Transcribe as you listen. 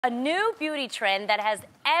A new beauty trend that has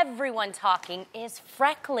everyone talking is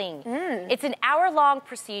freckling. It's an hour-long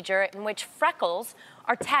procedure in which freckles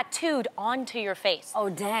are tattooed onto your face. Oh,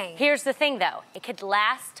 dang. Here's the thing, though. It could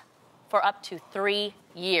last for up to 3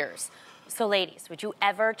 years. So, ladies, would you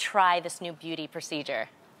ever try this new beauty procedure?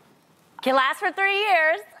 Can last for 3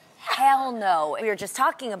 years. Hell no. We were just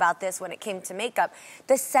talking about this when it came to makeup.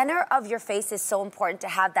 The center of your face is so important to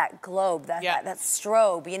have that globe, that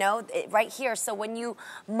strobe, you know, right here. So when you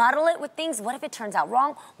muddle it with things, what if it turns out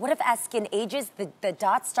wrong? What if as skin ages, the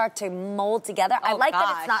dots start to mold together? I like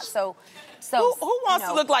that it's not so who wants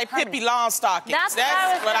to look like permanent. Pippi Longstocking? That's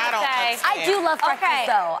what I don't understand. I do love freckles,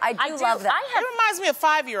 though. I do love that. It reminds me of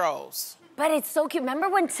 5-year-olds. But it's so cute. Remember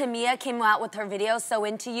when Tamia came out with her video, So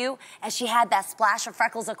Into You, and she had that splash of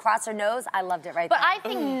freckles across her nose? I loved it right there. But I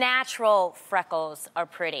think natural freckles are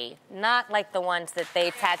pretty, not like the ones that they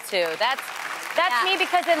tattoo. That's me,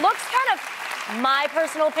 because it looks kind of, my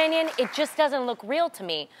personal opinion, it just doesn't look real to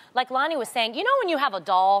me. Like Lonnie was saying, you know when you have a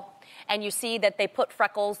doll and you see that they put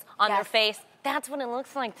freckles on their face? That's what it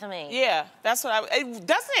looks like to me. Yeah, that's what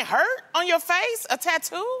doesn't it hurt on your face, a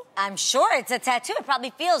tattoo? I'm sure it's a tattoo. It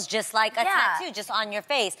probably feels just like a tattoo, just on your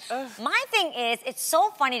face. My thing is, it's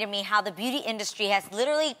so funny to me how the beauty industry has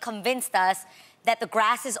literally convinced us that the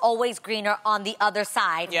grass is always greener on the other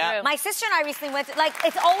side. Yeah. My sister and I recently went to, like,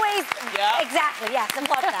 it's always... Exactly, yes, I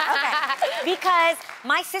love that, okay. Because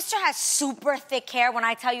my sister has super thick hair. When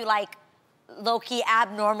I tell you, like, low-key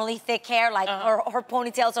abnormally thick hair, like her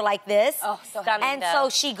ponytails are like this. Oh, so stunning. And so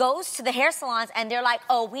she goes to the hair salons and they're like,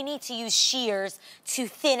 oh, we need to use shears to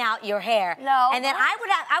thin out your hair. No. And then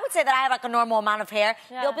I would say that I have like a normal amount of hair.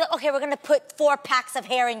 They'll be like, okay, we're gonna put 4 packs of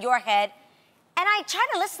hair in your head. And I try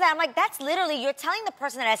to listen to that. I'm like, that's literally, you're telling the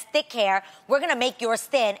person that has thick hair, we're going to make yours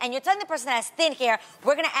thin. And you're telling the person that has thin hair,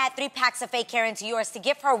 we're going to add 3 packs of fake hair into yours to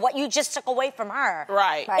give her what you just took away from her.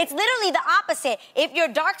 Right. It's literally the opposite. If you're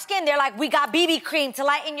dark skinned, they're like, we got BB cream to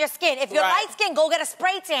lighten your skin. If you're light skinned, go get a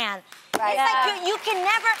spray tan. It's like you can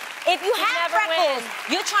never, if you have freckles,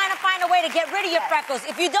 you're trying to find a way to get rid of your freckles.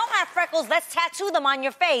 If you don't have freckles, let's tattoo them on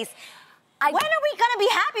your face. When are we going to be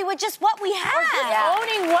happy with just what we have?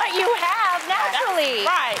 Owning what you have naturally.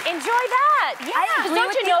 Right. Enjoy that. I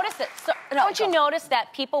Don't you notice it? Don't you notice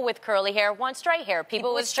that people with curly hair want straight hair?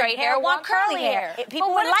 People with straight hair want curly hair.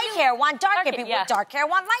 People with light hair want dark hair. People with dark hair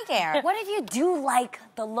want light hair. What if you do like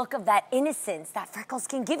the look of that innocence that freckles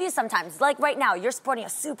can give you sometimes? Like right now, you're sporting a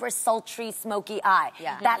super sultry, smoky eye.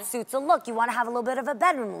 That suits a look. You want to have a little bit of a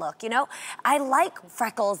bedroom look, you know? I like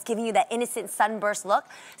freckles giving you that innocent sunburst look.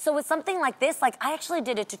 So with something like this, like I actually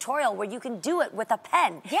did a tutorial where you can do it with a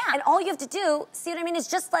pen. And all you have to do, see what I mean, is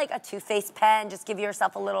just like a Too Faced pen, just give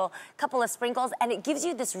yourself a couple of sprinkles, and it gives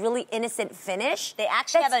you this really innocent finish. They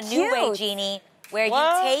actually have a new way, Jeannie, where you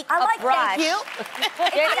take a brush. Thank you.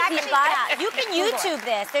 You can YouTube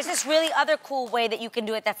this. There's this really other cool way that you can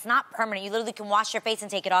do it that's not permanent. You literally can wash your face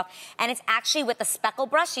and take it off. And it's actually with a speckle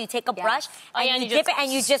brush. So you take a brush and you dip it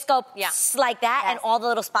and you just go like that and all the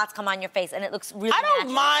little spots come on your face and it looks really I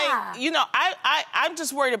don't natural. mind, you know, I'm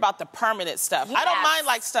just worried about the permanent stuff. I don't mind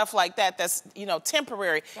like stuff like that that's, you know,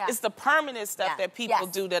 temporary. It's the permanent stuff that people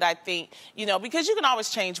do that I think, you know, because you can always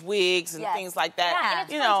change wigs and things like that. And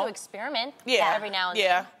it's you fun know, to experiment. Every now and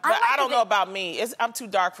then. But I don't know about me. I'm too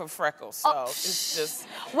dark for freckles, so it's just...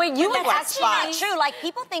 Wait, that's not true. Like,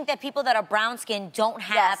 people think that people that are brown skinned don't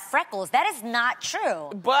have freckles. That is not true.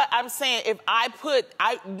 But I'm saying if I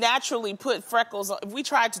naturally put freckles on, if we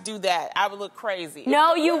tried to do that, I would look crazy.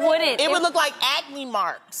 No, you wouldn't. It would look like acne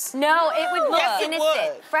marks. No, it would look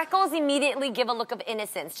innocent. Would. Freckles immediately give a look of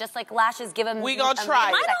innocence, just like lashes give them. We gonna try.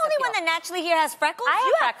 Am I the only one that naturally here has freckles?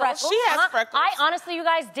 I have freckles. She has freckles. I honestly, you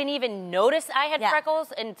guys, didn't even notice I had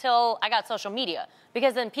freckles until I got social media,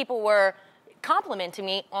 because then people were complimenting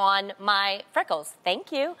me on my freckles.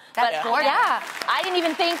 Thank you. That's gorgeous. I didn't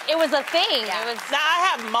even think it was a thing. It was. Now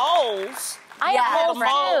I have moles. I have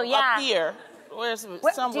moles too. Up here. Where's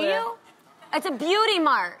somewhere? Do you? It's a beauty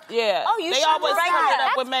mark. Yeah. Oh, you they should always right cover it there.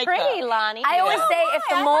 up with makeup. That's pretty, Lonnie. I always say if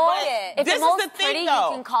the mole, if This the is mole's the thing, pretty, though.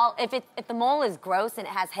 you can call if the mole is gross and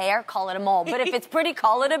it has hair, call it a mole. But if it's pretty,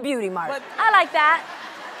 call it a beauty mark. But I like that.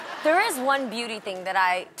 There is one beauty thing that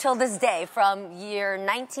I, till this day, from year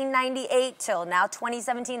 1998 till now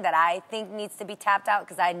 2017, that I think needs to be tapped out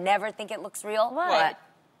because I never think it looks real. What?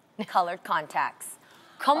 Colored contacts.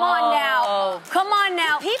 Come on now. Come on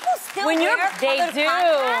now. People still when wear they do.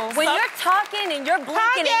 Contacts? When you're talking and you're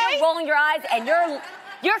blinking and you're rolling your eyes and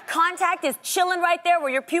your contact is chilling right there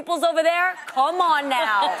where your pupil's over there, come on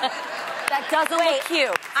now. That doesn't look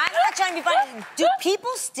cute. I'm not trying to be funny. Do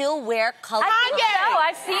people still wear colored I think so.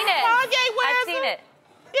 I've seen it. Kanye wears I've seen it.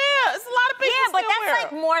 Yeah, it's a lot of people Yeah, but still wear that's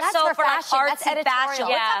like more That's so for for like fashion. arts That's and fashion. editorial.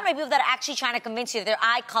 We're Yeah. talking about people that are actually trying to convince you that their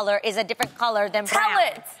eye color is a different color than Tell brown.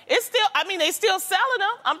 it. It's still, I mean, they still selling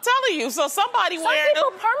them. I'm telling you. So somebody Some wearing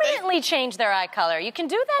people them. permanently change their eye color. You can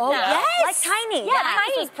do that Oh, now. yes. Like Tiny. Yeah, Tiny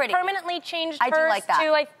Tiny was pretty. permanently changed I do hers like that.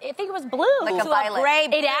 to, I think it was blue. Like a To violet. a gray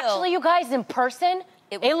blue. It actually, you guys, in person,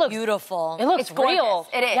 it looks beautiful. It looks It's gorgeous. real.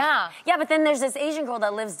 It is. Yeah. Yeah, but then there's this Asian girl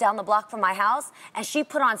that lives down the block from my house, and she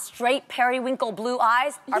put on straight periwinkle blue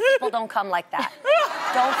eyes. Our people don't come like that.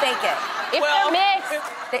 Don't fake it. If Well- they're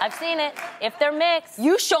mixed, I've seen it. If they're mixed,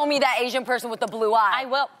 You show me that Asian person with the blue eye. I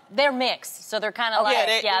will. They're mixed, so they're kind of like,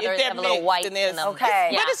 if they have a little mixed, white then in them. Okay.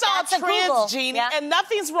 Yeah. But it's all That's a trends, Google. Jeannie, Yeah. and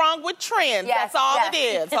nothing's wrong with trends. Yes, That's all yes. it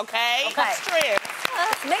is, okay? Okay. It's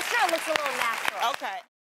trends. Make sure it looks a little natural. Okay.